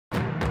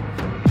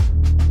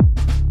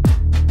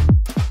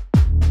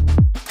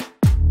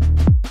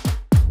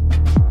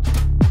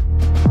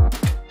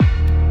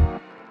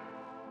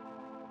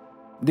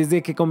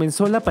Desde que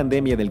comenzó la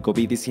pandemia del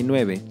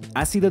COVID-19,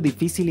 ha sido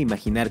difícil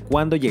imaginar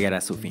cuándo llegará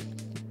a su fin.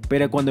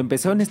 Pero cuando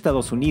empezó en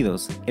Estados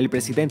Unidos, el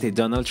presidente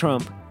Donald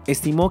Trump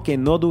estimó que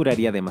no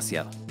duraría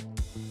demasiado.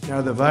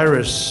 Now the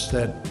virus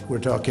that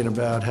we're talking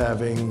about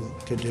having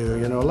to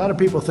do, a lot of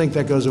people think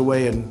that goes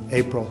away in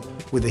April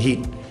with the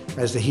heat,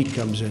 as the heat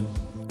comes in.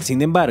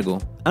 Sin embargo,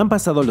 han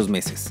pasado los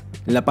meses.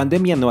 La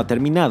pandemia no ha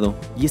terminado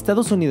y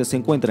Estados Unidos se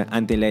encuentra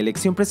ante la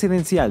elección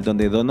presidencial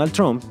donde Donald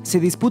Trump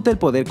se disputa el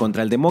poder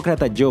contra el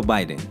demócrata Joe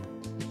Biden.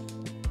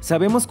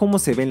 Sabemos cómo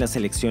se ven las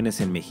elecciones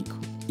en México,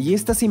 y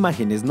estas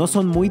imágenes no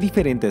son muy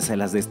diferentes a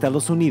las de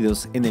Estados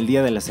Unidos en el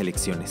día de las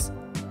elecciones.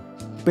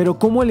 Pero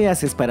 ¿cómo le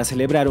haces para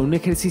celebrar un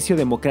ejercicio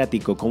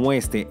democrático como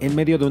este en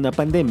medio de una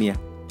pandemia,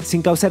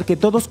 sin causar que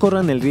todos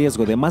corran el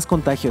riesgo de más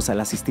contagios al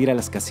asistir a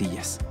las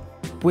casillas?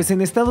 Pues en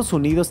Estados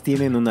Unidos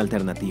tienen una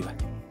alternativa: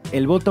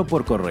 el voto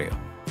por correo.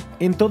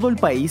 En todo el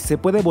país se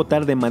puede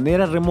votar de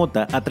manera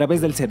remota a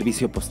través del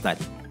servicio postal.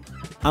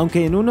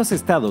 Aunque en unos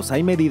estados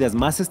hay medidas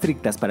más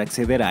estrictas para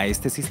acceder a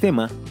este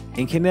sistema,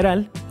 en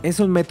general es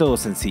un método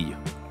sencillo.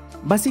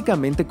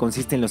 Básicamente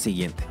consiste en lo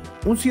siguiente: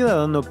 un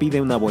ciudadano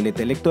pide una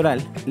boleta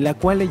electoral, la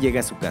cual le llega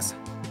a su casa.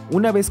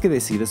 Una vez que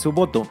decide su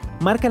voto,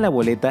 marca la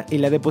boleta y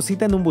la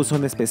deposita en un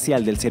buzón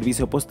especial del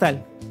servicio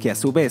postal, que a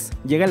su vez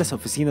llega a las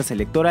oficinas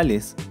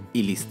electorales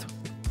y listo.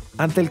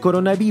 Ante el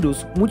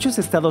coronavirus, muchos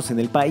estados en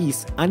el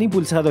país han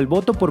impulsado el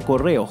voto por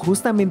correo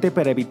justamente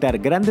para evitar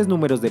grandes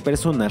números de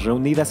personas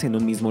reunidas en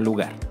un mismo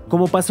lugar,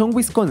 como pasó en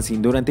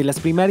Wisconsin durante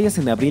las primarias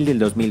en abril del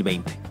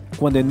 2020,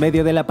 cuando en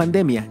medio de la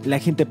pandemia la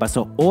gente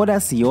pasó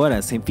horas y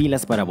horas en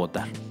filas para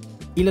votar.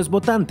 Y los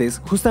votantes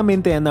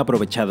justamente han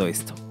aprovechado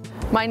esto.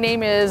 My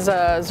name is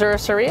Zura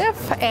Sarieff,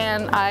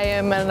 and I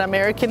am an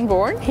American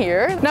born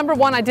here. Number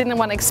one, I didn't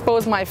want to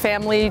expose my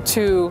family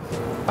to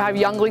have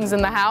younglings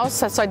in the house,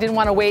 so I didn't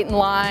want to wait in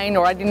line,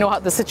 or I didn't know how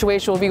the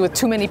situation would be with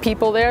too many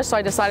people there, so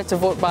I decided to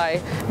vote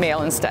by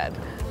mail instead.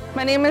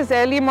 My name is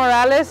Eli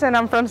Morales, and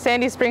I'm from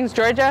Sandy Springs,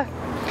 Georgia.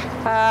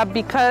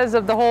 Because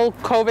of the whole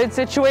COVID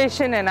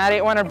situation, and I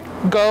didn't want to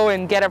go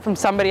and get it from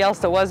somebody else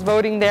that was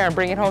voting there and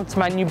bring it home to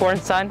my newborn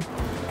son.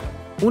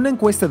 Una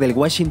encuesta del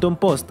Washington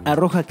Post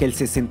arroja que el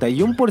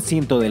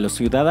 61% de los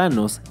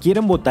ciudadanos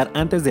quieren votar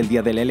antes del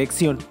día de la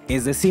elección,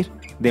 es decir,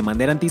 de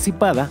manera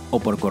anticipada o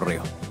por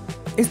correo.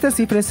 Esta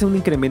cifra es un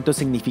incremento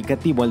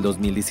significativo al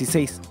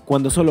 2016,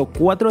 cuando solo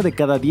 4 de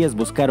cada 10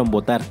 buscaron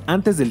votar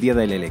antes del día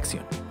de la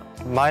elección.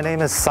 My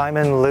name is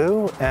Simon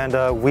Liu, and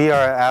we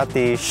are at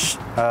the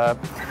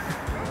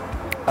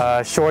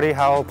Shorty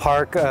Howell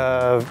Park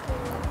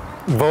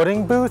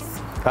voting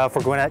booth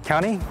for Gwinnett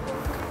County.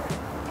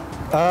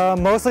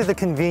 Mostly the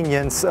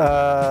convenience.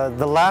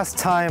 The last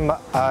time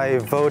I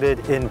voted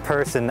in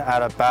person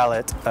at a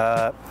ballot,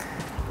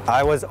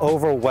 I was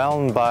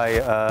overwhelmed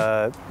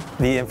by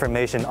the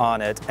information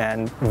on it,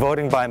 and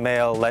voting by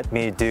mail let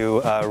me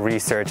do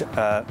research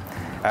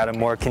at a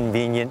more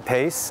convenient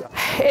pace.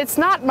 It's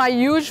not my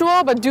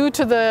usual, but due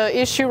to the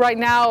issue right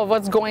now of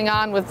what's going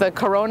on with the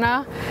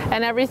corona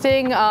and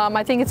everything,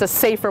 I think it's a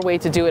safer way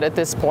to do it at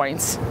this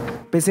point.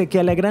 Pese a que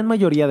a la gran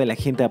mayoría de la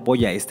gente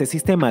apoya este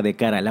sistema de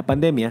cara a la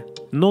pandemia,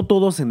 no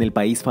todos en el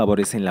país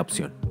favorecen la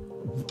opción.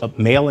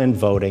 Mail-in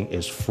voting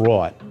is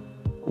fraught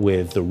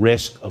with the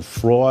risk of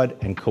fraud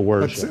and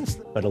coercion.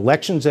 But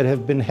elections that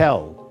have been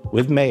held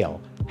with mail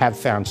have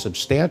found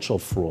substantial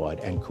fraud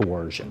and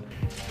coercion.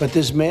 But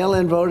this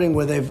mail-in voting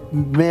where they've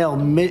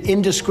mailed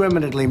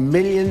indiscriminately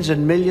millions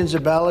and millions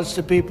of ballots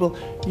to people,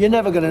 you're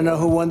never going to know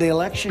who won the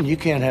election. You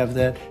can't have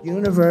that.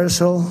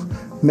 Universal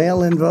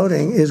mail-in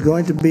voting is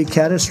going to be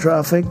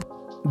catastrophic.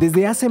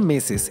 Desde hace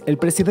meses, el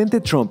presidente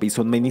Trump y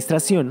su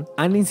administración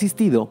han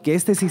insistido que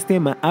este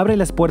sistema abre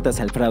las puertas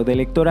al fraude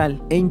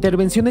electoral e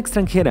intervención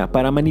extranjera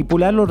para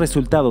manipular los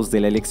resultados de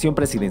la elección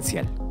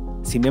presidencial.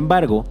 Sin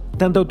embargo,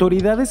 tanto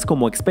autoridades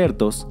como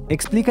expertos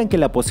explican que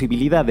la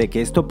posibilidad de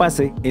que esto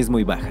pase es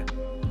muy baja.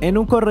 En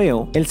un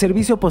correo, el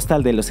Servicio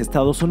Postal de los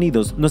Estados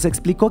Unidos nos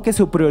explicó que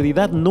su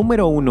prioridad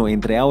número 1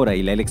 entre ahora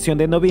y la elección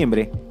de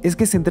noviembre es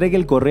que se entregue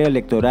el correo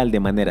electoral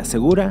de manera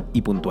segura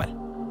y puntual.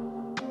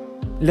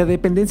 La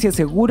dependencia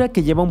asegura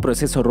que lleva un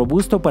proceso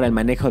robusto para el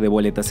manejo de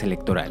boletas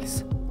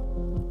electorales.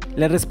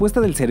 La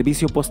respuesta del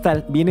servicio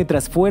postal viene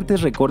tras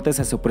fuertes recortes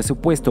a su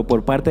presupuesto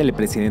por parte del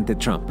presidente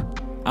Trump.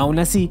 Aún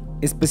así,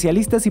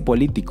 especialistas y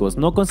políticos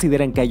no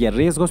consideran que haya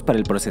riesgos para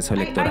el proceso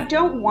electoral. I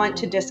don't want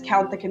to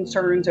discount the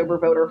concerns over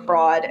voter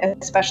fraud,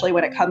 especially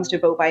when it comes to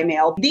vote by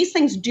mail. These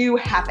things do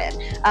happen.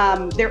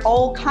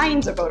 All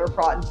kinds of voter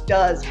fraud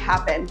does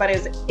happen, but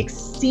is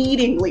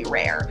exceedingly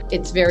rare.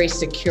 It's very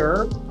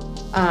secure,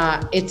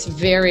 it's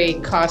very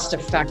cost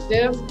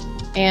effective,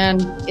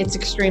 and it's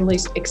extremely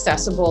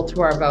accessible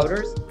to our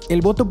voters. El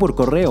voto por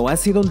correo ha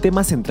sido un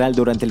tema central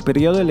durante el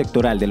periodo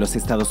electoral de los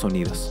Estados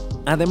Unidos.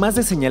 Además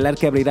de señalar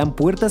que abrirán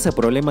puertas a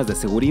problemas de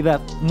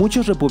seguridad,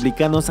 muchos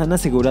republicanos han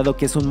asegurado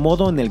que es un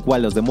modo en el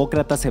cual los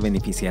demócratas se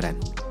beneficiarán.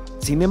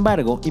 Sin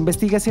embargo,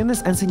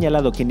 investigaciones han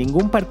señalado que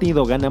ningún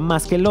partido gana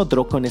más que el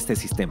otro con este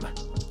sistema.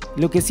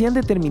 Lo que sí han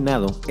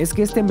determinado es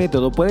que este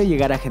método puede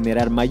llegar a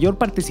generar mayor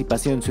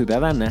participación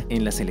ciudadana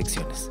en las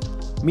elecciones.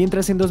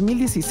 Mientras en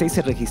 2016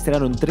 se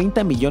registraron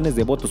 30 millones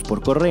de votos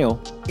por correo,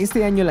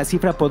 este año la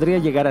cifra podría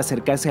llegar a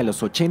acercarse a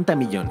los 80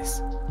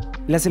 millones.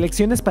 Las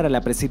elecciones para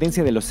la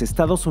presidencia de los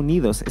Estados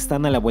Unidos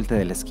están a la vuelta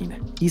de la esquina.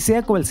 Y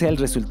sea cual sea el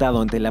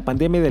resultado ante la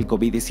pandemia del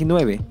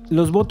COVID-19,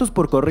 los votos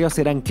por correo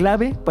serán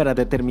clave para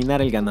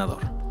determinar el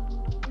ganador.